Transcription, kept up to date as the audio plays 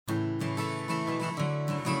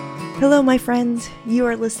Hello, my friends. You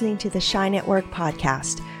are listening to the Shine at Work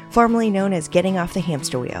podcast, formerly known as Getting Off the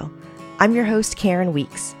Hamster Wheel. I'm your host, Karen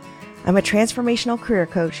Weeks. I'm a transformational career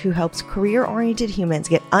coach who helps career-oriented humans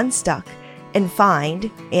get unstuck and find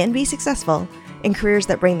and be successful in careers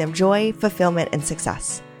that bring them joy, fulfillment, and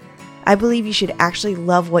success. I believe you should actually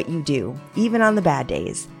love what you do, even on the bad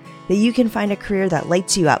days, that you can find a career that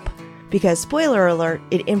lights you up, because spoiler alert,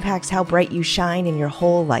 it impacts how bright you shine in your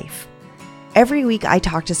whole life. Every week I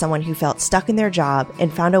talk to someone who felt stuck in their job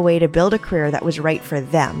and found a way to build a career that was right for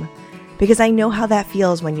them, because I know how that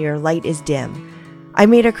feels when your light is dim. I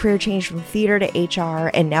made a career change from theater to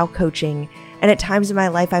HR and now coaching, and at times in my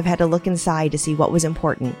life I've had to look inside to see what was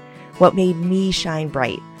important, what made me shine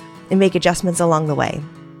bright, and make adjustments along the way.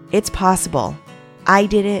 It's possible. I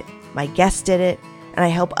did it, my guests did it, and I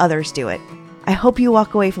help others do it. I hope you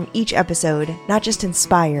walk away from each episode not just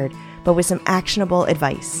inspired, but with some actionable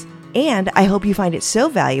advice. And I hope you find it so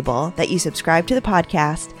valuable that you subscribe to the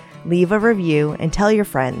podcast, leave a review, and tell your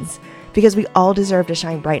friends, because we all deserve to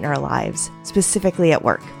shine bright in our lives, specifically at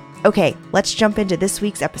work. Okay, let's jump into this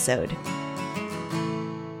week's episode.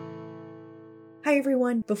 Hi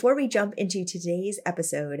everyone. Before we jump into today's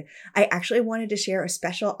episode, I actually wanted to share a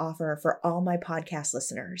special offer for all my podcast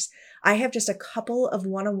listeners. I have just a couple of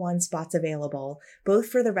one-on-one spots available, both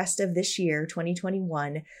for the rest of this year,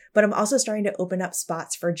 2021, but I'm also starting to open up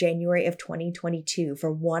spots for January of 2022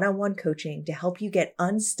 for one-on-one coaching to help you get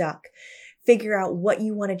unstuck, figure out what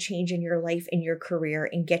you want to change in your life and your career,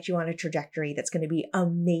 and get you on a trajectory that's going to be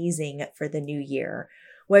amazing for the new year.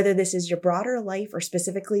 Whether this is your broader life or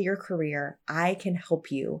specifically your career, I can help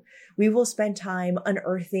you. We will spend time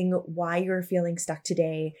unearthing why you're feeling stuck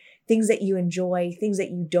today, things that you enjoy, things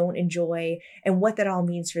that you don't enjoy, and what that all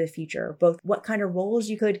means for the future. Both what kind of roles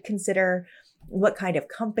you could consider, what kind of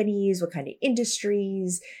companies, what kind of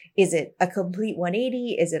industries. Is it a complete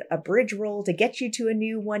 180? Is it a bridge role to get you to a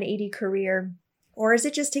new 180 career? Or is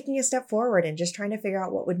it just taking a step forward and just trying to figure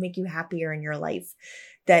out what would make you happier in your life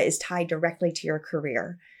that is tied directly to your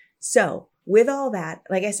career? So with all that,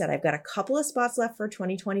 like I said, I've got a couple of spots left for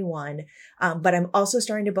 2021, but I'm also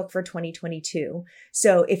starting to book for 2022.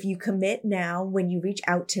 So if you commit now, when you reach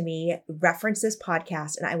out to me, reference this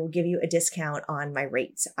podcast and I will give you a discount on my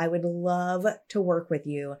rates. I would love to work with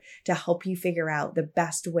you to help you figure out the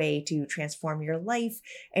best way to transform your life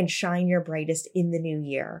and shine your brightest in the new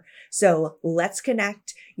year. So let's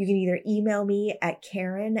connect. You can either email me at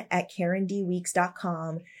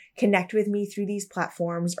karen@karendweeks.com, connect with me through these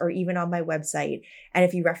platforms, or even on my website. And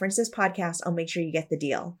if you reference this podcast, I'll make sure you get the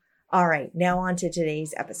deal. All right, now on to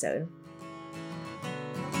today's episode.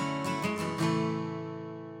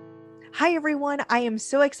 Hi, everyone. I am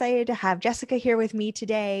so excited to have Jessica here with me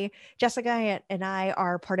today. Jessica and I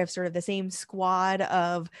are part of sort of the same squad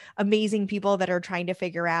of amazing people that are trying to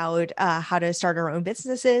figure out how to start our own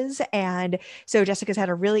businesses. And so Jessica's had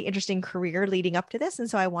a really interesting career leading up to this. And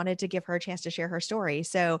so I wanted to give her a chance to share her story.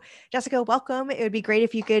 So Jessica, welcome. It would be great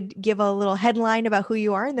if you could give a little headline about who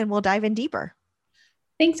you are, and then we'll dive in deeper.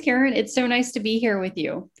 Thanks, Karen. It's so nice to be here with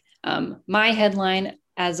you. My headline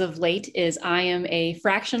as of late is I am a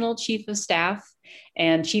fractional chief of staff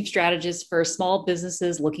and chief strategist for small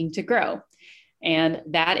businesses looking to grow. And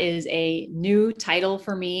that is a new title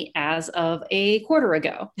for me as of a quarter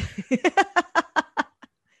ago.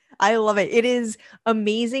 I love it. It is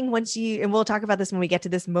amazing once you, and we'll talk about this when we get to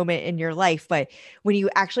this moment in your life, but when you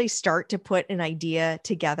actually start to put an idea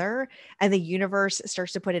together and the universe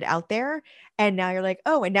starts to put it out there, and now you're like,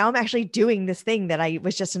 oh, and now I'm actually doing this thing that I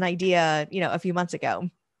was just an idea, a few months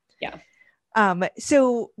ago. Yeah.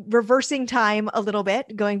 So reversing time a little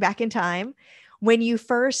bit, going back in time, when you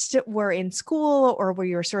first were in school or where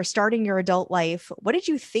you were sort of starting your adult life, what did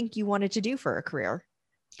you think you wanted to do for a career?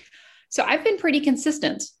 So I've been pretty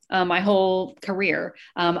consistent my whole career.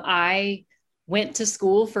 I went to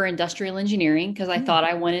school for industrial engineering because I thought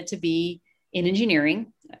I wanted to be in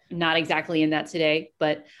engineering, not exactly in that today,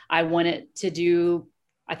 but I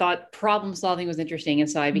thought problem solving was interesting. And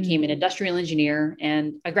so I became an industrial engineer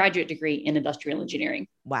and a graduate degree in industrial engineering.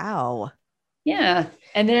 Wow. Yeah.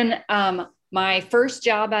 And then my first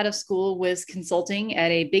job out of school was consulting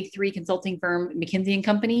at a big three consulting firm, McKinsey &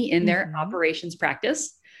 Company, in their operations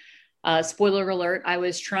practice. Spoiler alert, I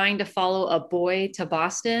was trying to follow a boy to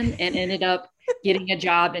Boston and ended up getting a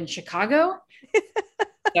job in Chicago.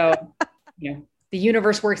 So, the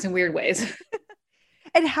universe works in weird ways.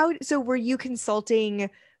 And so were you consulting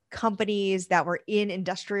companies that were in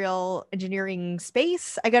industrial engineering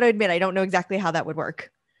space? I got to admit, I don't know exactly how that would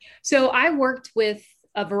work. So I worked with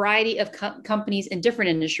a variety of companies in different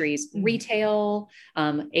industries, retail,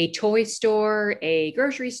 a toy store, a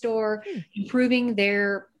grocery store, improving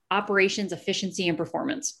their operations efficiency and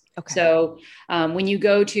performance. Okay. So when you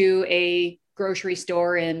go to a grocery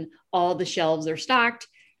store and all the shelves are stocked,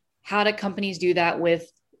 how do companies do that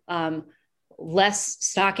with less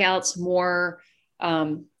stockouts, more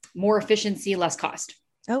efficiency, less cost?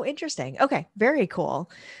 Oh, interesting. Okay. Very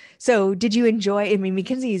cool. So did you enjoy, I mean,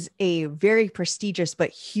 McKinsey's a very prestigious,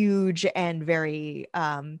 but huge and very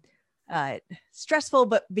stressful,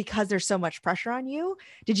 but because there's so much pressure on you,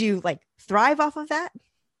 did you like thrive off of that?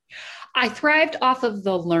 I thrived off of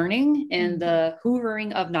the learning and the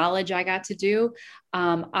hoovering of knowledge I got to do.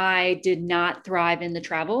 I did not thrive in the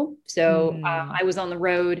travel. So I was on the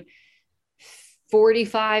road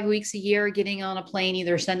 45 weeks a year, getting on a plane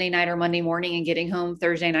either Sunday night or Monday morning and getting home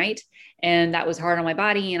Thursday night. And that was hard on my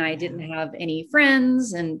body. And I didn't have any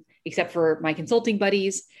friends and except for my consulting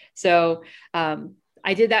buddies. So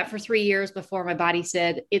I did that for 3 years before my body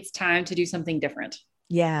said, it's time to do something different.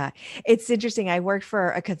 Yeah, it's interesting. I worked for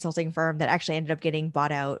a consulting firm that actually ended up getting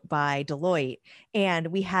bought out by Deloitte, and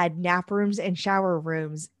we had nap rooms and shower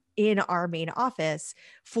rooms in our main office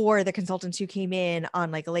for the consultants who came in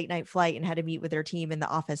on like a late night flight and had to meet with their team in the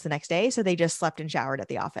office the next day. So they just slept and showered at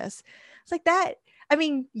the office. It's like that. I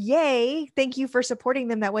mean, yay, thank you for supporting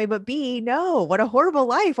them that way. But B, no, what a horrible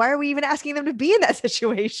life. Why are we even asking them to be in that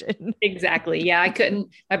situation? Exactly. Yeah,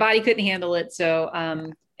 my body couldn't handle it. So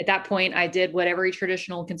at that point, I did what every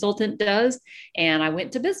traditional consultant does, and I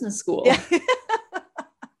went to business school. Yeah.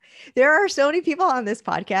 There are so many people on this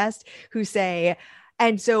podcast who say,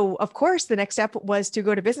 and so of course the next step was to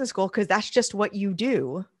go to business school because that's just what you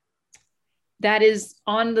do. That is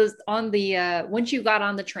on the once you got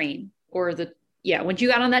on the train once you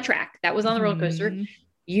got on that track, that was on the roller coaster.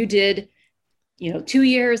 You did, 2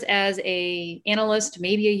 years as a analyst,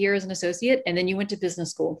 maybe a year as an associate, and then you went to business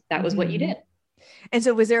school. That was what you did. And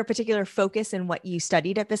so was there a particular focus in what you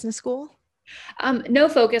studied at business school? No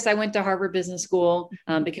focus. I went to Harvard Business School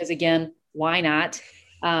because, again, why not?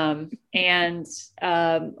 And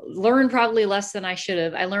learned probably less than I should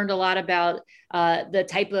have. I learned a lot about the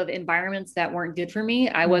type of environments that weren't good for me.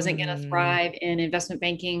 I wasn't going to thrive in investment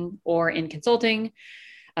banking or in consulting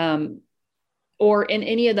or in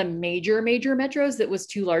any of the major metros that was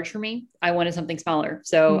too large for me. I wanted something smaller.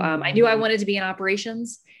 So I knew I wanted to be in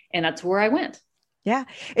operations, and that's where I went. Yeah,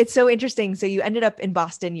 it's so interesting. So you ended up in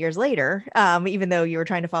Boston years later, even though you were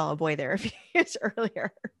trying to follow a boy there a few years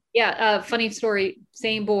earlier. Yeah, funny story.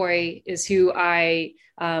 Same boy is who I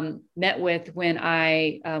met with when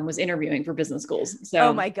I was interviewing for business schools. So,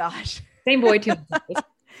 oh my gosh, same boy too.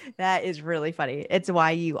 That is really funny. It's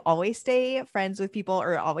why you always stay friends with people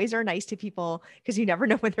or always are nice to people because you never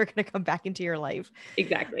know when they're going to come back into your life.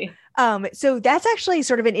 Exactly. So that's actually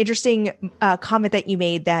sort of an interesting comment that you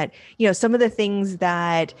made that, some of the things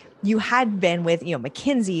that you had been with,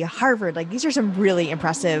 McKinsey, Harvard, like these are some really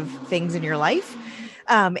impressive things in your life.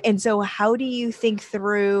 And so how do you think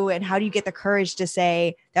through and how do you get the courage to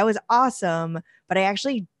say that was awesome, but I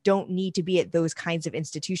actually don't need to be at those kinds of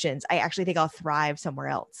institutions. I actually think I'll thrive somewhere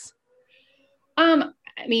else. I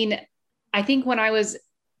mean, I think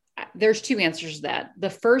there's two answers to that. The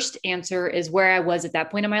first answer is where I was at that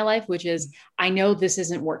point in my life, which is, I know this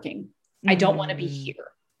isn't working. I don't want to be here.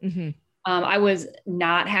 I was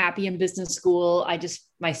not happy in business school. I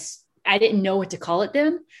didn't know what to call it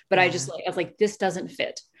then, but I was like, this doesn't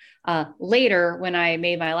fit. Later, when I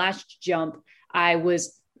made my last jump, I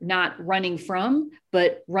was not running from,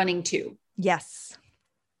 but running to. Yes.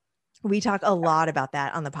 We talk a lot about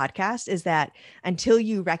that on the podcast, is that until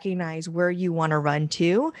you recognize where you want to run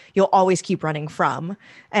to, you'll always keep running from,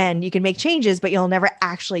 and you can make changes, but you'll never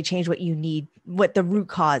actually change what you need, what the root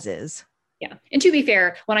cause is. Yeah. And to be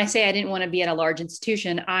fair, when I say I didn't want to be at a large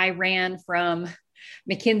institution, I ran from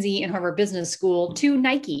McKinsey and Harvard Business School to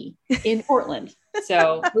Nike in Portland.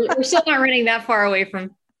 So we're still not running that far away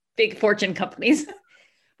from big fortune companies.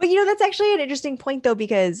 But, that's actually an interesting point, though,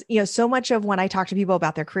 because, so much of when I talk to people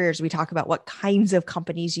about their careers, we talk about what kinds of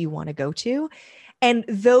companies you want to go to. And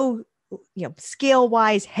though, scale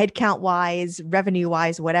wise, headcount wise, revenue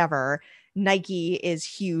wise, whatever, Nike is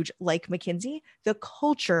huge, like McKinsey, the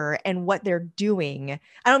culture and what they're doing.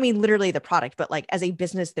 I don't mean literally the product, but like as a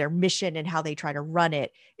business, their mission and how they try to run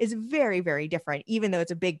it is very, very different, even though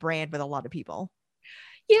it's a big brand with a lot of people.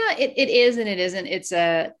 Yeah, it is. And it isn't.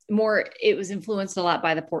 It was influenced a lot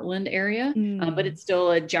by the Portland area, but it's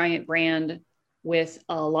still a giant brand with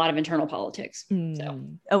a lot of internal politics. So,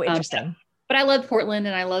 interesting. But I love Portland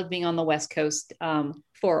and I love being on the West Coast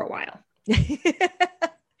for a while.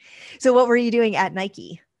 So what were you doing at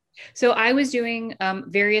Nike? So I was doing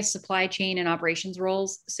various supply chain and operations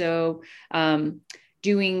roles. So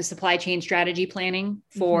doing supply chain strategy planning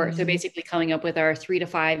so basically coming up with our 3 to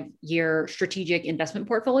 5 year strategic investment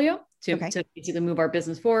portfolio to basically move our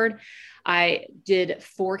business forward. I did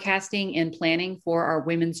forecasting and planning for our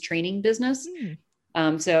women's training business.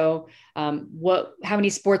 How many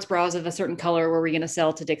sports bras of a certain color were we going to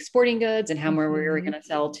sell to Dick's Sporting Goods, and how many we were going to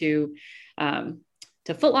sell to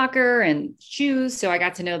Foot Locker and shoes. So I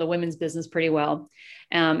got to know the women's business pretty well.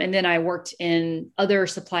 And then I worked in other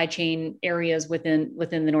supply chain areas within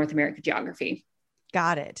the North America geography.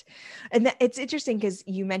 Got it. And it's interesting because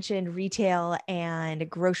you mentioned retail and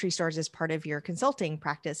grocery stores as part of your consulting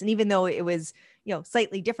practice. And even though it was,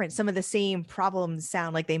 slightly different, some of the same problems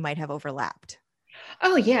sound like they might have overlapped.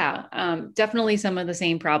 Oh yeah. Definitely some of the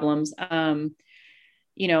same problems.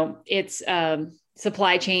 It's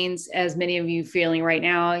supply chains, as many of you feeling right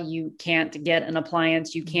now. You can't get an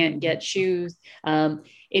appliance, you can't get shoes.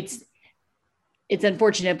 It's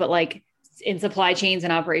unfortunate, but like in supply chains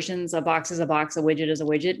and operations, a box is a box, a widget is a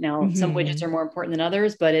widget. Now, some widgets are more important than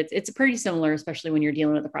others, but it's pretty similar, especially when you're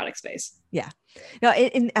dealing with the product space. Yeah. No,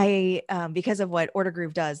 and I, because of what Order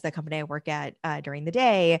Groove does, the company I work at during the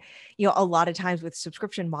day, a lot of times with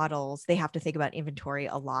subscription models, they have to think about inventory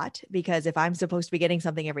a lot, because if I'm supposed to be getting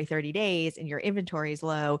something every 30 days and your inventory is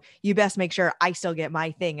low, you best make sure I still get my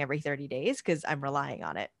thing every 30 days because I'm relying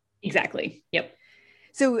on it. Exactly. Yep.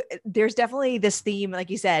 So there's definitely this theme, like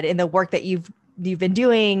you said, in the work that you've been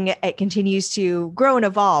doing. It continues to grow and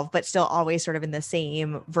evolve, but still always sort of in the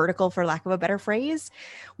same vertical, for lack of a better phrase.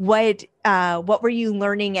 What were you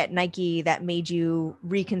learning at Nike that made you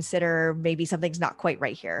reconsider maybe something's not quite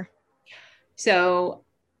right here? So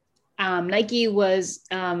Nike was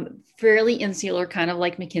fairly insular, kind of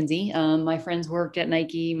like McKinsey. My friends worked at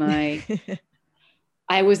Nike.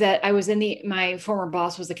 I was in my former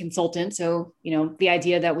boss was a consultant. So, the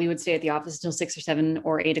idea that we would stay at the office until 6 or 7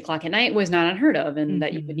 or 8 o'clock at night was not unheard of. And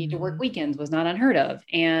that you would need to work weekends was not unheard of.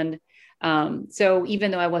 And so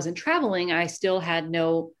even though I wasn't traveling, I still had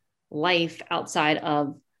no life outside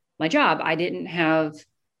of my job. I didn't have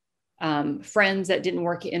friends that didn't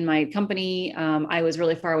work in my company. I was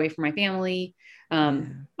really far away from my family.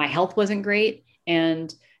 My health wasn't great.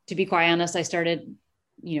 And to be quite honest, I started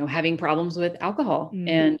having problems with alcohol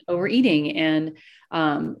and overeating and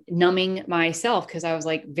numbing myself because I was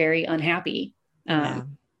like very unhappy.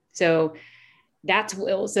 So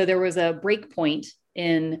there was a break point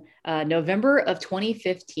in November of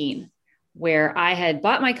 2015 where I had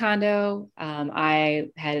bought my condo. I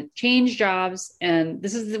had changed jobs, and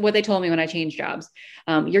this is what they told me when I changed jobs.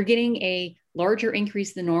 You're getting a larger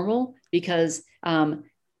increase than normal because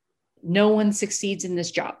no one succeeds in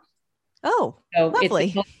this job. Oh, so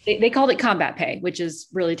lovely. They called it combat pay, which is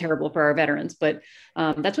really terrible for our veterans, but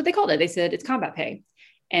that's what they called it. They said it's combat pay.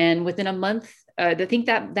 And within a month, I think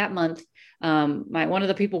that month, one of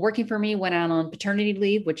the people working for me went out on paternity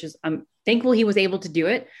leave, which is, I'm thankful he was able to do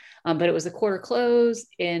it. But it was the quarter close,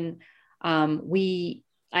 and I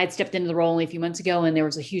had stepped into the role only a few months ago, and there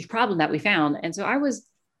was a huge problem that we found. And so I was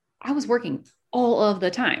working all of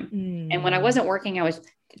the time. And when I wasn't working, I was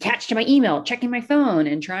attached to my email, checking my phone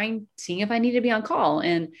and seeing if I needed to be on call.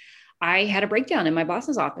 And I had a breakdown in my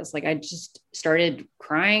boss's office. Like I just started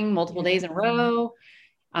crying multiple days in a row.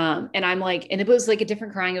 And I'm like, and it was like a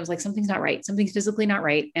different crying. It was like, something's not right. Something's physically not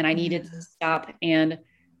right. And I needed to stop and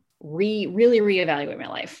really reevaluate my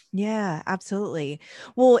life. Yeah, absolutely.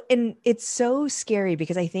 Well, and it's so scary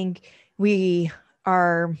because I think we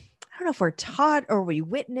are, I don't know if we're taught or we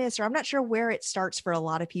witness, or I'm not sure where it starts for a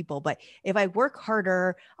lot of people, but if I work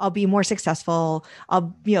harder, I'll be more successful.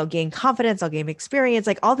 I'll, gain confidence, I'll gain experience,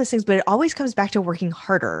 like all these things, but it always comes back to working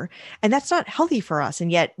harder. And that's not healthy for us.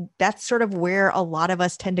 And yet that's sort of where a lot of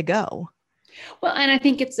us tend to go. Well, and I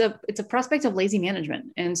think it's a prospect of lazy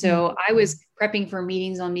management. And so I was prepping for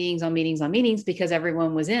meetings on meetings on meetings on meetings because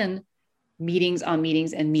everyone was in meetings on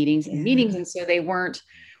meetings and meetings and meetings. And so we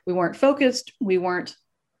weren't focused.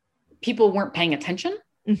 People weren't paying attention.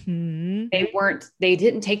 They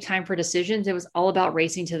didn't take time for decisions. It was all about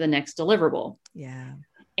racing to the next deliverable. Yeah.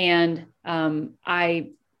 And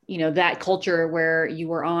that culture where you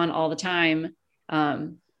were on all the time,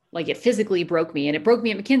 like it physically broke me, and it broke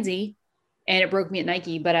me at McKinsey. And it broke me at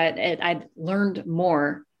Nike, but I learned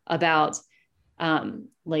more about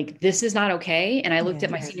like, this is not okay. And I looked at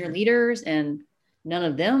my senior leaders, and none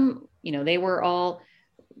of them, they were all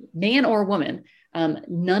man or woman.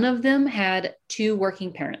 None of them had 2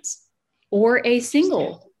 working parents or a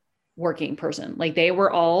single working person. Like they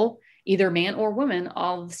were all either man or woman.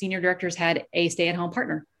 All the senior directors had a stay-at-home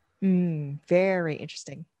partner. Very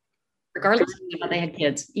interesting. Regardless of whether they had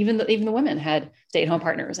kids, even the women had stay-at-home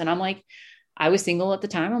partners. And I'm like, I was single at the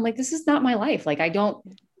time. I'm like, this is not my life. Like, I don't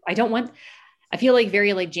want, I feel like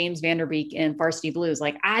very like James Vanderbeek in Varsity Blues.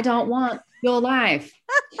 Like, I don't want your life.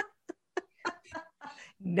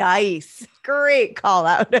 Nice. Great call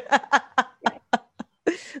out.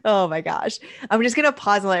 Oh my gosh. I'm just gonna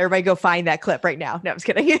pause and let everybody go find that clip right now. No, I'm just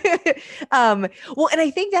kidding. Well, and I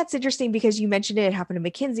think that's interesting because you mentioned it happened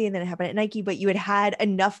to McKinsey and then it happened at Nike, but you had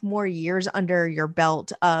enough more years under your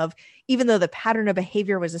belt of, even though the pattern of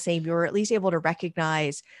behavior was the same, you were at least able to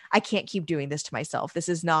recognize, I can't keep doing this to myself. This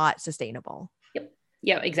is not sustainable. Yep.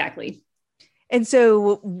 Yeah, exactly. And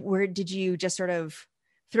so where did you just sort of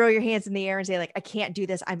throw your hands in the air and say like, I can't do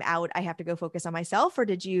this, I'm out, I have to go focus on myself? Or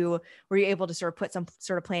were you able to sort of put some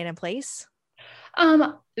sort of plan in place?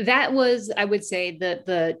 That was, I would say,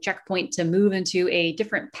 the checkpoint to move into a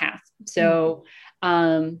different path. So,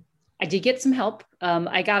 I did get some help.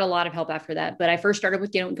 I got a lot of help after that, but I first started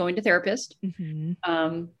with going to therapist,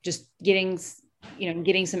 just getting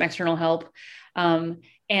some external help.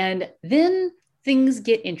 And then things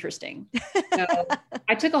get interesting. So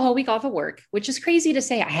I took a whole week off of work, which is crazy to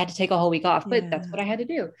say. I had to take a whole week off, but that's what I had to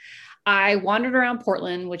do. I wandered around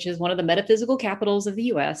Portland, which is one of the metaphysical capitals of the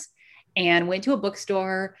US, and went to a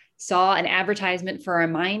bookstore, saw an advertisement for a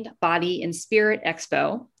Mind, Body, and Spirit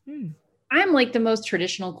Expo. I'm like the most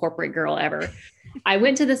traditional corporate girl ever. I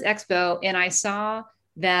went to this expo and I saw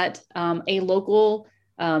that a local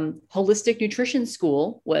holistic nutrition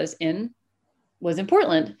school was in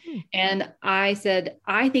Portland. And I said,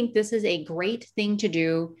 I think this is a great thing to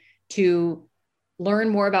do to learn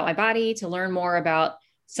more about my body, to learn more about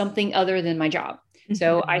something other than my job.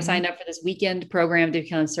 So I signed up for this weekend program to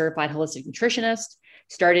become a certified holistic nutritionist,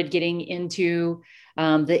 started getting into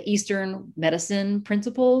the Eastern medicine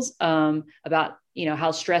principles about,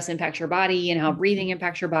 how stress impacts your body and how breathing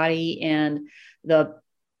impacts your body and the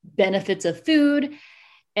benefits of food.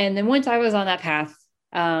 And then once I was on that path,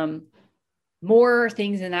 more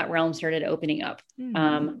things in that realm started opening up.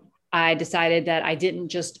 I decided that I didn't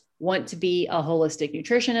just want to be a holistic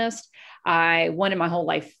nutritionist. I wanted my whole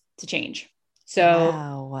life to change.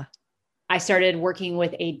 So I started working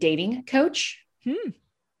with a dating coach.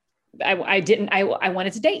 I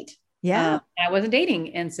wanted to date. I wasn't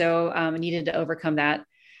dating. And so I needed to overcome that.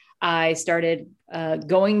 I started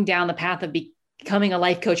going down the path of becoming a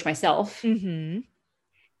life coach myself. And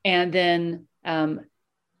then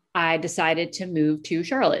I decided to move to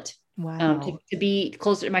Charlotte to be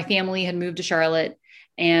closer. My family had moved to Charlotte.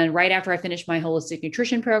 And right after I finished my holistic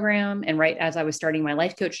nutrition program, and right as I was starting my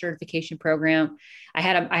life coach certification program, I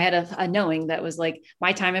had a knowing that was like,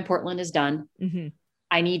 my time in Portland is done.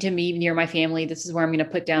 I need to be near my family. This is where I'm going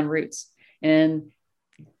to put down roots. And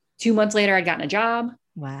 2 months later, I'd gotten a job.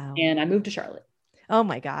 And I moved to Charlotte. Oh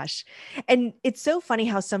my gosh. And it's so funny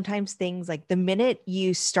how sometimes things, like the minute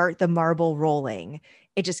you start the marble rolling,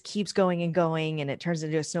 it just keeps going and going and it turns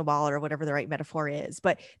into a snowball or whatever the right metaphor is.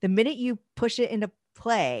 But the minute you push it into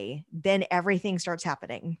play, then everything starts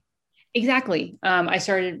happening. Exactly. I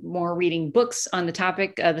started more reading books on the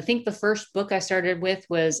topic. I think the first book I started with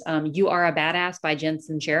was You Are a Badass by Jen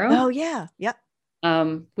Sincero. Oh yeah. Yep.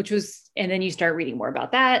 Which was, and then you start reading more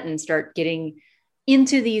about that and start getting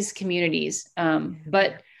into these communities.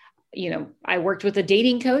 But I worked with a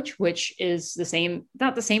dating coach, which is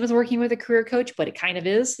not the same as working with a career coach, but it kind of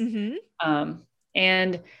is.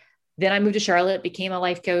 And then I moved to Charlotte, became a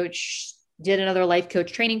life coach, did another life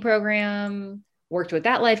coach training program, worked with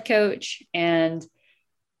that life coach, and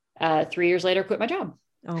 3 years later, quit my job.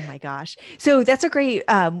 Oh my gosh. So that's a great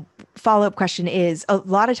follow-up question. Is a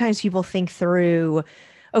lot of times people think through,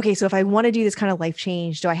 okay, so if I want to do this kind of life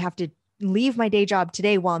change, do I have to leave my day job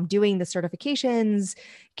today while I'm doing the certifications?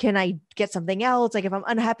 Can I get something else? Like if I'm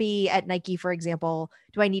unhappy at Nike, for example,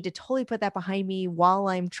 do I need to totally put that behind me while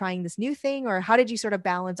I'm trying this new thing? Or how did you sort of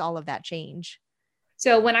balance all of that change?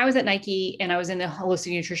 So when I was at Nike and I was in the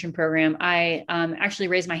holistic nutrition program, I actually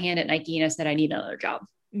raised my hand at Nike and I said, I need another job.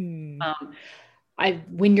 When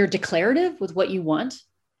you're declarative with what you want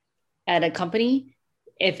at a company,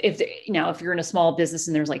 if you're in a small business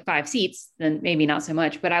and there's like 5 seats, then maybe not so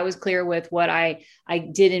much, but I was clear with what I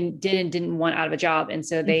did and didn't want out of a job. And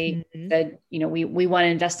so they said, we want to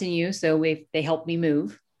invest in you. So they helped me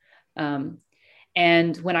move.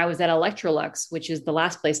 And when I was at Electrolux, which is the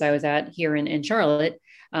last place I was at here in Charlotte,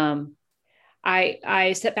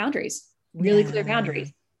 I set boundaries, really clear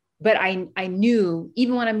boundaries. But I knew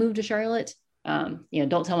even when I moved to Charlotte,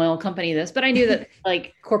 don't tell my old company this, but I knew that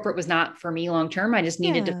like corporate was not for me long-term. I just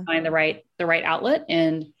needed to find the right outlet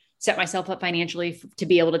and set myself up financially to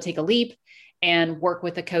be able to take a leap and work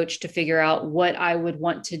with a coach to figure out what I would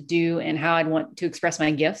want to do and how I'd want to express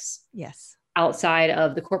my gifts. Yes. outside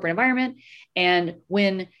of the corporate environment. And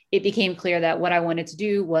when it became clear that what I wanted to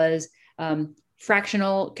do was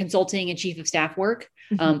fractional consulting and chief of staff work,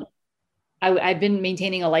 I've been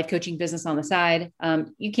maintaining a life coaching business on the side.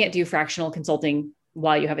 You can't do fractional consulting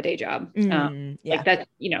while you have a day job. Like that,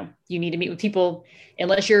 you need to meet with people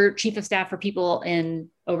unless you're chief of staff for people in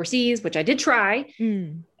overseas, which I did try.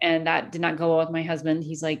 And that did not go well with my husband.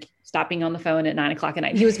 He's like stopping on the phone at 9:00 at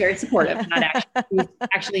night. He was very supportive, not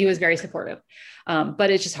actually, he was very supportive. But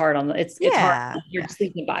it's just hard it's hard on your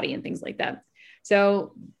sleeping body and things like that.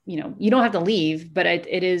 So, you don't have to leave, but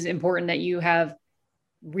it is important that you have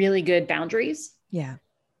really good boundaries. Yeah.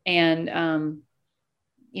 And,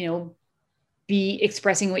 be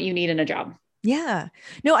expressing what you need in a job. Yeah.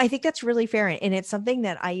 No, I think that's really fair. And it's something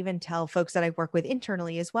that I even tell folks that I work with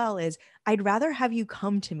internally as well is I'd rather have you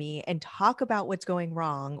come to me and talk about what's going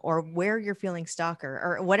wrong or where you're feeling stuck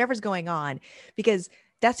or whatever's going on, because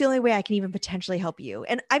that's the only way I can even potentially help you.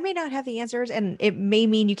 And I may not have the answers, and it may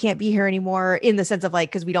mean you can't be here anymore in the sense of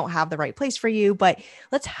like, because we don't have the right place for you, but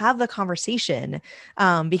let's have the conversation.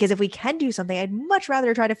 Because if we can do something, I'd much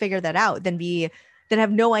rather try to figure that out than have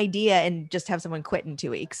no idea and just have someone quit in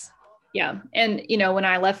 2 weeks. Yeah. And, when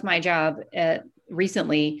I left my job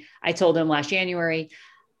recently, I told them last January,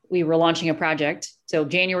 we were launching a project. So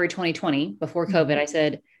January 2020, before COVID, I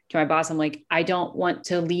said to my boss, I'm like, I don't want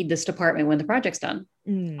to lead this department when the project's done.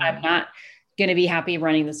 I'm not going to be happy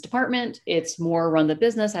running this department. It's more run the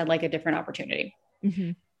business. I'd like a different opportunity.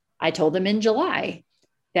 I told them in July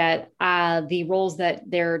that the roles that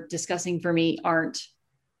they're discussing for me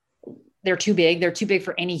they're too big. They're too big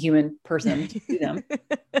for any human person to do them.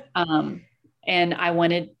 And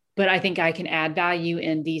but I think I can add value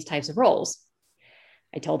in these types of roles.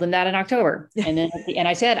 I told them that in October. And then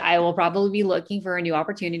I said, I will probably be looking for a new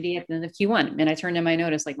opportunity at the end of Q1. And I turned in my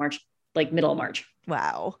notice middle of March.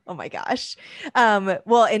 Wow. Oh my gosh.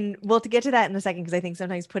 Well, and we'll get to that in a second, because I think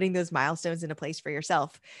sometimes putting those milestones into place for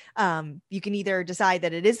yourself, you can either decide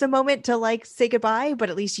that it is the moment to say goodbye, but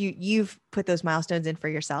at least you've put those milestones in for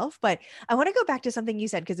yourself. But I want to go back to something you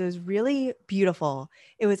said, because it was really beautiful.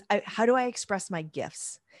 It was, how do I express my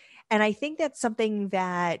gifts? And I think that's something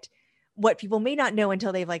that what people may not know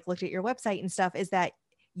until they've looked at your website and stuff is that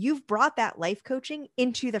you've brought that life coaching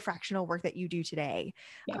into the fractional work that you do today.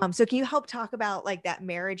 Yeah. So can you help talk about that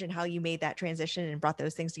marriage and how you made that transition and brought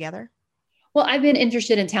those things together? Well, I've been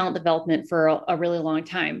interested in talent development for a really long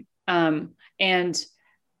time. And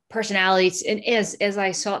personalities. And as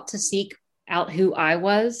I sought to seek out who I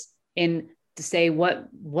was and to say, what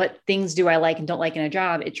things do I like and don't like in a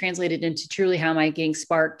job, it translated into truly how am I getting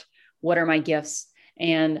sparked? What are my gifts?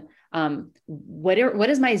 And what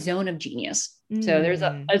is my zone of genius? So there's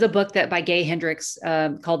a book by Gay Hendricks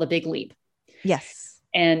called The Big Leap. Yes.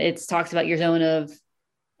 And it talks about your zone of,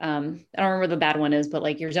 I don't remember what the bad one is,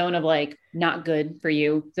 but your zone of not good for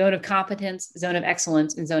you, zone of competence, zone of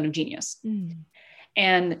excellence, and zone of genius.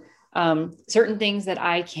 And certain things that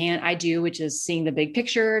I do, which is seeing the big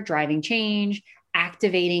picture, driving change,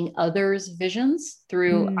 activating others' visions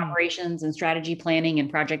through operations and strategy planning and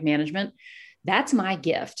project management. That's my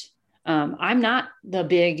gift. I'm not the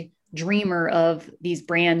big dreamer of these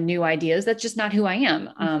brand new ideas. That's just not who I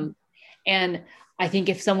am. And I think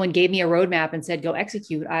if someone gave me a roadmap and said, go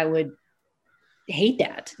execute, I would hate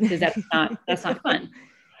that, because that's not fun.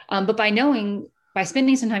 But by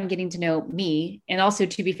spending some time getting to know me, and also,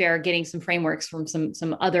 to be fair, getting some frameworks from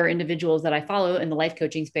some other individuals that I follow in the life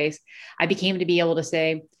coaching space, I became to be able to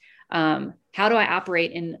say, how do I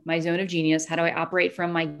operate in my zone of genius? How do I operate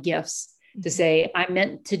from my gifts to say, I'm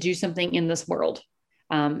meant to do something in this world?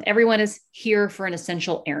 Everyone is here for an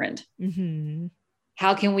essential errand.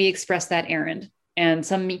 How can we express that errand? And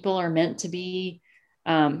some people are meant to be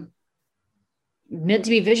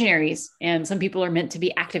visionaries, and some people are meant to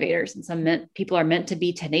be activators, and some people are meant to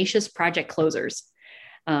be tenacious project closers.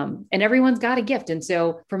 And everyone's got a gift. And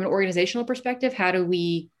so from an organizational perspective, how do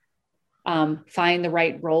we find the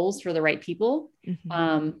right roles for the right people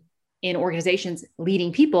in organizations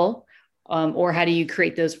leading people? Or how do you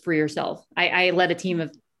create those for yourself? I led a team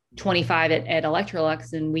of 25 at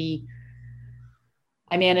Electrolux, and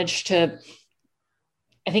I managed to,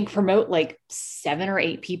 I think, promote 7 or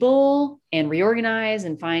 8 people and reorganize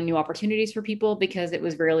and find new opportunities for people, because it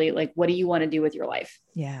was really what do you want to do with your life?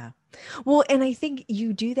 Yeah. Well, and I think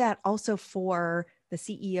you do that also for the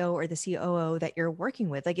CEO or the COO that you're working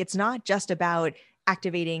with. It's not just about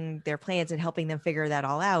activating their plans and helping them figure that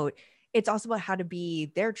all out. It's also about how to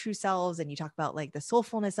be their true selves. And you talk about the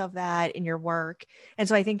soulfulness of that in your work. And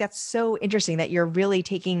so I think that's so interesting that you're really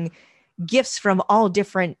taking gifts from all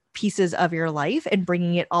different pieces of your life and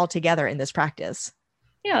bringing it all together in this practice.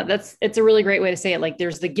 Yeah, it's a really great way to say it. Like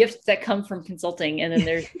there's the gifts that come from consulting, and then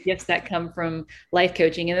there's the gifts that come from life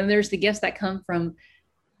coaching, and then there's the gifts that come from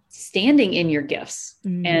standing in your gifts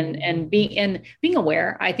and being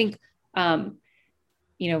aware. I think um,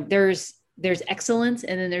 there's excellence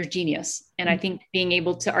and then there's genius. And I think being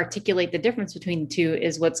able to articulate the difference between the two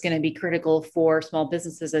is what's going to be critical for small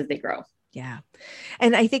businesses as they grow. Yeah.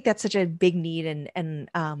 And I think that's such a big need. And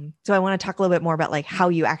so I want to talk a little bit more about like how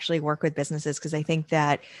you actually work with businesses, because I think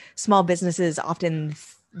that small businesses often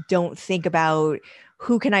don't think about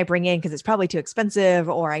who can I bring in because it's probably too expensive,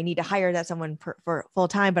 or I need to hire that someone for full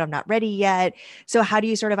time, but I'm not ready yet. So how do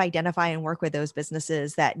you sort of identify and work with those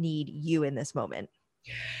businesses that need you in this moment?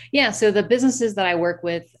 Yeah. So the businesses that I work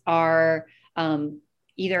with are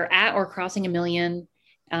either at or crossing 1 million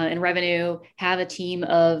in revenue, have a team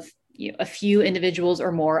of a few individuals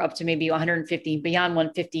or more, up to maybe 150. Beyond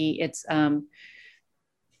 150, it's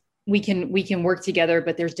we can work together,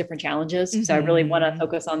 but there's different challenges. So I really want to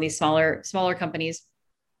focus on these smaller companies,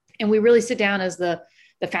 and we really sit down as the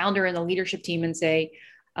founder and the leadership team and say,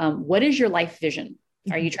 what is your life vision?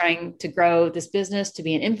 Are you trying to grow this business to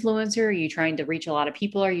be an influencer? Are you trying to reach a lot of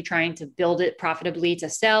people? Are you trying to build it profitably to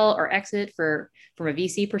sell or exit from a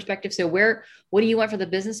VC perspective? So what do you want for the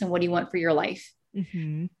business and what do you want for your life?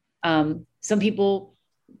 Some people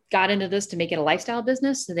got into this to make it a lifestyle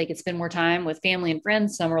business so they could spend more time with family and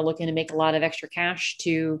friends. Some are looking to make a lot of extra cash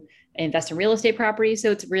to invest in real estate properties.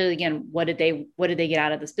 So it's really, again, what did they get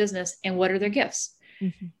out of this business and what are their gifts?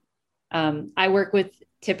 I work with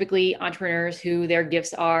typically entrepreneurs who their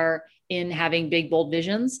gifts are in having big, bold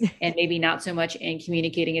visions and maybe not so much in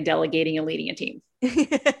communicating and delegating and leading a team.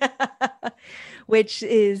 Which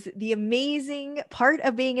is the amazing part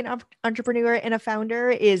of being an entrepreneur and a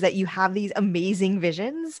founder, is that you have these amazing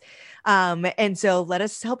visions. And so let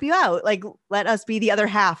us help you out. Like, let us be the other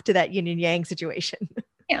half to that yin and yang situation.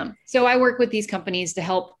 Yeah. So I work with these companies to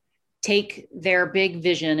help take their big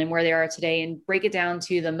vision and where they are today and break it down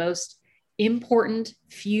to the most important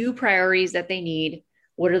few priorities that they need.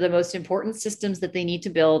 What are the most important systems that they need to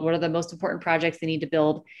build? What are the most important projects they need to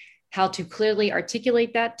build? How to clearly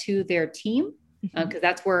articulate that to their team, because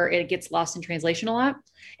that's where it gets lost in translation a lot.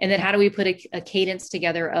 And then how do we put a cadence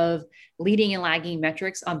together of leading and lagging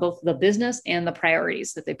metrics on both the business and the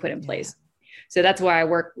priorities that they put in place? So that's why I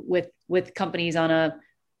work with companies on a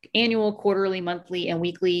annual, quarterly, monthly, and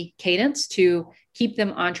weekly cadence to keep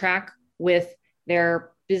them on track with their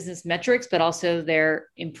business metrics, but also their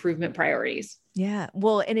improvement priorities. Yeah.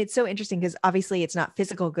 Well, and it's so interesting because obviously it's not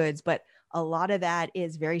physical goods, but a lot of that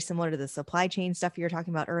is very similar to the supply chain stuff you were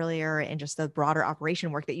talking about earlier and just the broader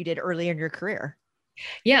operation work that you did earlier in your career.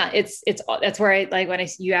 Yeah, that's where I like when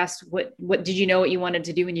you asked what did you know what you wanted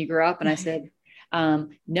to do when you grew up, and I said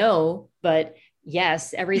no, but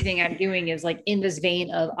yes, everything I'm doing is like in this vein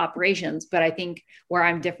of operations. But I think where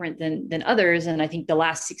I'm different than others, and I think the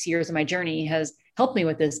last 6 years of my journey has helped me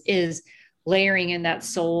with this, is layering in that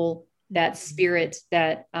soul, that spirit,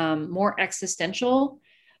 that more existential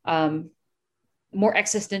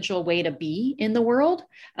way to be in the world,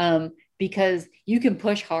 because you can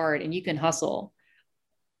push hard and you can hustle,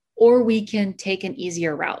 or we can take an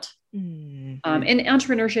easier route. And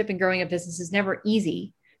entrepreneurship and growing a business is never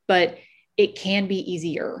easy, but it can be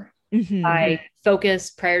easier by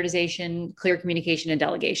focus, prioritization, clear communication, and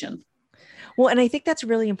delegation. Well, and I think that's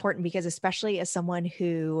really important because especially as someone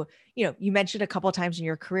who, you mentioned a couple of times in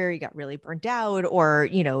your career, you got really burnt out or,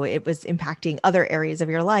 it was impacting other areas of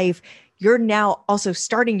your life. You're now also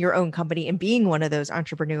starting your own company and being one of those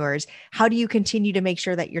entrepreneurs. How do you continue to make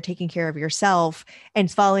sure that you're taking care of yourself and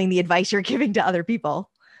following the advice you're giving to other people?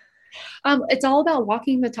 It's all about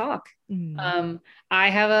walking the talk. I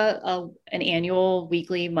have an annual,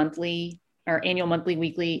 monthly,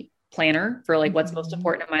 weekly planner for like what's most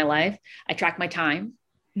important in my life. I track my time.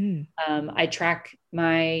 I track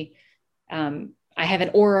I have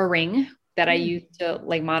an Aura ring that I use to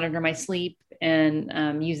like monitor my sleep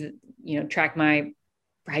and use it, track my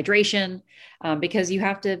hydration, because you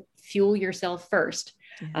have to fuel yourself first.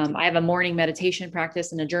 I have a morning meditation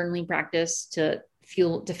practice and a journaling practice to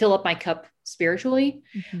fill up my cup spiritually.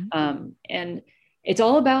 And it's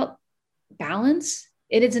all about balance.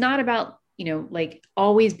 It is not about, like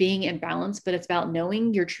always being in balance, but it's about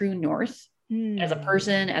knowing your true north as a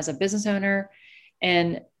person, as a business owner,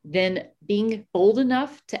 and then being bold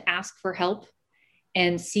enough to ask for help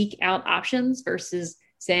and seek out options versus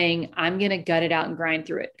saying, I'm going to gut it out and grind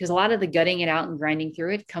through it. Because a lot of the gutting it out and grinding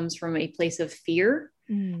through it comes from a place of fear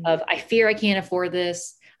of, I fear I can't afford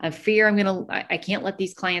this. I fear I can't let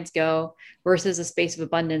these clients go, versus a space of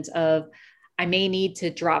abundance of, I may need to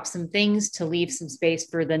drop some things to leave some space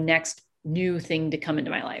for the next new thing to come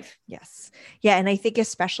into my life. Yes. Yeah. And I think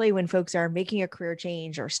especially when folks are making a career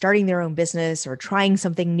change or starting their own business or trying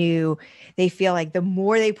something new, they feel like the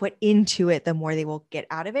more they put into it, the more they will get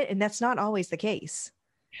out of it. And that's not always the case.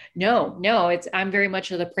 No, I'm very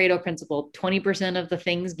much of the Pareto principle. 20% of the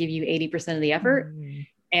things give you 80% of the effort,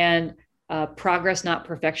 and progress, not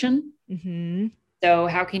perfection. Mm-hmm. So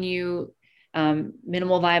how can you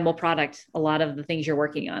minimal viable product a lot of the things you're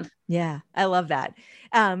working on? Yeah, I love that.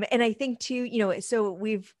 And I think too, so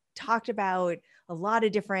we've talked about a lot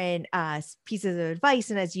of different pieces of advice.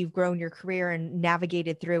 And as you've grown your career and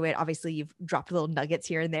navigated through it, obviously you've dropped little nuggets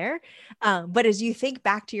here and there. But as you think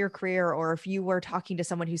back to your career, or if you were talking to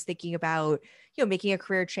someone who's thinking about, making a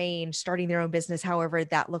career change, starting their own business, however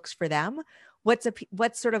that looks for them, what's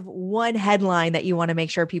sort of one headline that you want to make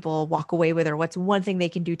sure people walk away with, or what's one thing they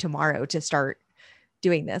can do tomorrow to start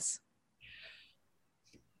doing this?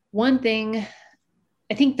 One thing,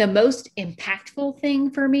 I think the most impactful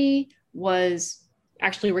thing for me was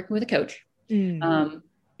actually working with a coach,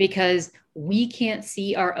 because we can't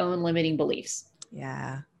see our own limiting beliefs.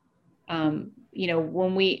 Yeah. I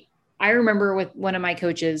remember with one of my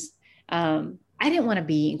coaches, I didn't want to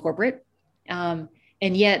be in corporate. And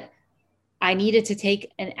yet I needed to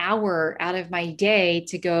take an hour out of my day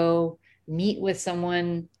to go meet with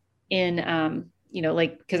someone in,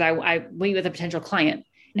 cause I meet with a potential client,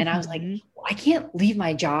 and I was like, I can't leave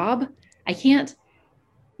my job. I can't.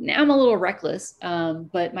 Now I'm a little reckless.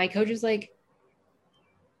 But my coach is like,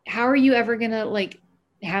 how are you ever going to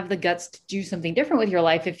have the guts to do something different with your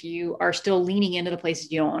life if you are still leaning into the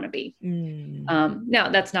places you don't want to be? Now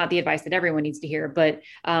that's not the advice that everyone needs to hear, but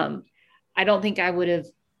I don't think I would have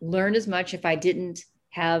learned as much if I didn't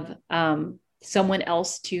have someone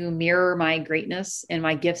else to mirror my greatness and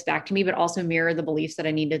my gifts back to me, but also mirror the beliefs that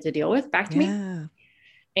I needed to deal with back to me.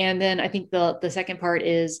 And then I think the second part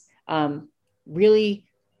is really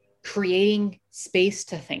creating space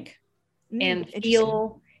to think and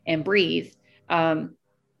feel and breathe.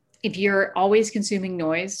 If you're always consuming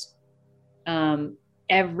noise,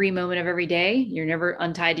 every moment of every day, you're never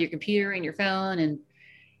untied to your computer and your phone, and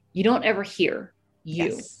you don't ever hear you.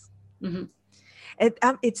 Yes.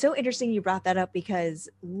 It's so interesting you brought that up, because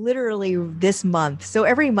literally this month, so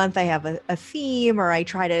every month I have a theme, or I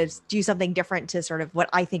try to do something different to sort of what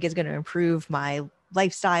I think is going to improve my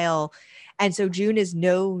lifestyle. And so June is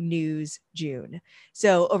no news June.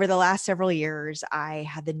 So over the last several years, I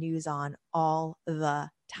had the news on all the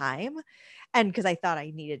time. And because I thought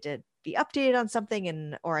I needed to be updated on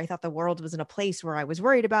something, or I thought the world was in a place where I was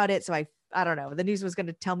worried about it. So I don't know, the news was going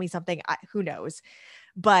to tell me something, who knows?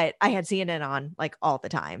 But I had CNN on all the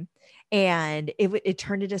time, and it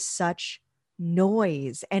turned into such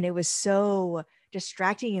noise, and it was so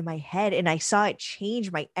distracting in my head. And I saw it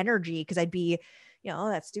change my energy, because I'd be,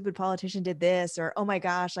 that stupid politician did this, or, oh my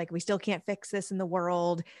gosh, we still can't fix this in the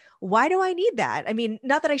world. Why do I need that? I mean,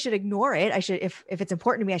 not that I should ignore it. I should, if it's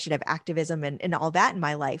important to me, I should have activism and all that in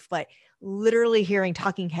my life, but literally hearing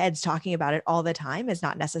talking heads talking about it all the time is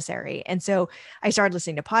not necessary. And so I started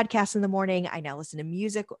listening to podcasts in the morning. I now listen to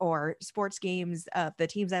music or sports games of the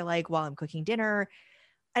teams I like while I'm cooking dinner.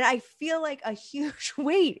 And I feel like a huge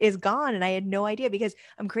weight is gone. And I had no idea, because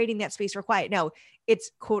I'm creating that space for quiet. Now,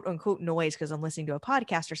 it's quote unquote noise because I'm listening to a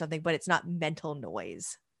podcast or something, but it's not mental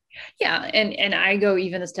noise. Yeah. And I go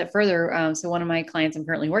even a step further. So one of my clients I'm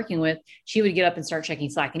currently working with, she would get up and start checking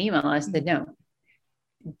Slack and email. And I said, no,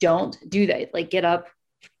 don't do that. Get up,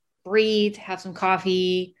 breathe, have some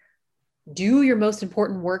coffee, do your most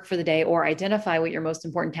important work for the day, or identify what your most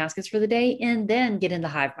important task is for the day, and then get into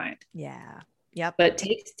hive mind. Yeah. Yep. But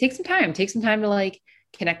take some time to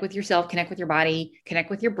connect with yourself, connect with your body, connect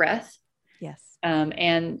with your breath. Yes.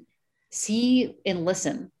 And see and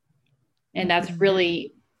listen. And that's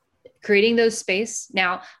really creating those space.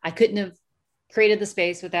 Now, I couldn't have created the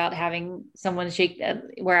space without having someone shake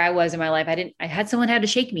where I was in my life. I had someone had to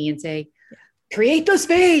shake me and say, create the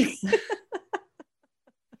space.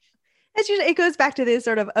 It goes back to this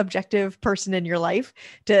sort of objective person in your life.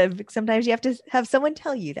 Sometimes you have to have someone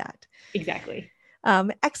tell you that. Exactly.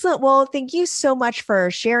 Excellent. Well, thank you so much for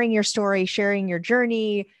sharing your story, sharing your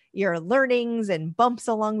journey, your learnings and bumps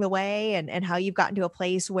along the way, and how you've gotten to a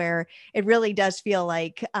place where it really does feel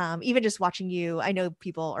like, even just watching you, I know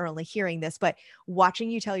people are only hearing this, but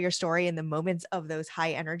watching you tell your story in the moments of those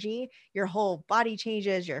high energy, your whole body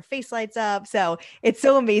changes, your face lights up. So it's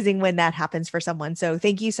so amazing when that happens for someone. So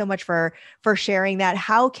thank you so much for sharing that.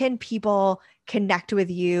 How can people connect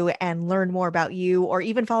with you and learn more about you, or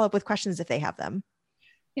even follow up with questions if they have them?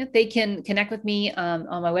 They can connect with me on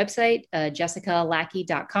my website,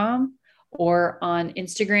 jessicalackey.com, or on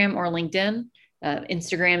Instagram or LinkedIn.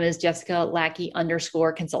 Instagram is Jessica Lackey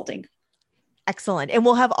 _consulting. Excellent. And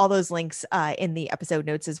we'll have all those links in the episode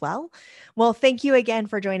notes as well. Well, thank you again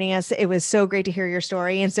for joining us. It was so great to hear your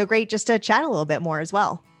story and so great just to chat a little bit more as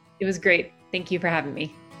well. It was great. Thank you for having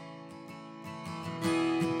me.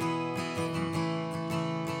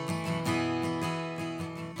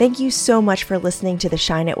 Thank you so much for listening to the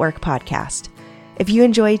Shine at Work podcast. If you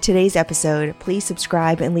enjoyed today's episode, please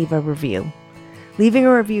subscribe and leave a review. Leaving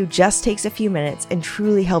a review just takes a few minutes and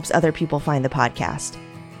truly helps other people find the podcast.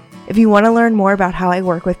 If you want to learn more about how I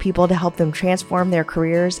work with people to help them transform their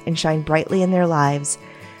careers and shine brightly in their lives,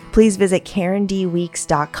 please visit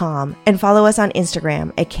KarenDWeeks.com and follow us on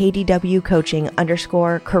Instagram at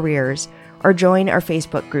KDWCoaching_careers or join our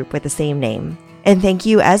Facebook group with the same name. And thank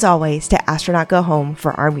you, as always, to Astronaut Go Home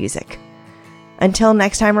for our music. Until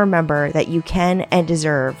next time, remember that you can and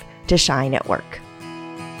deserve to shine at work.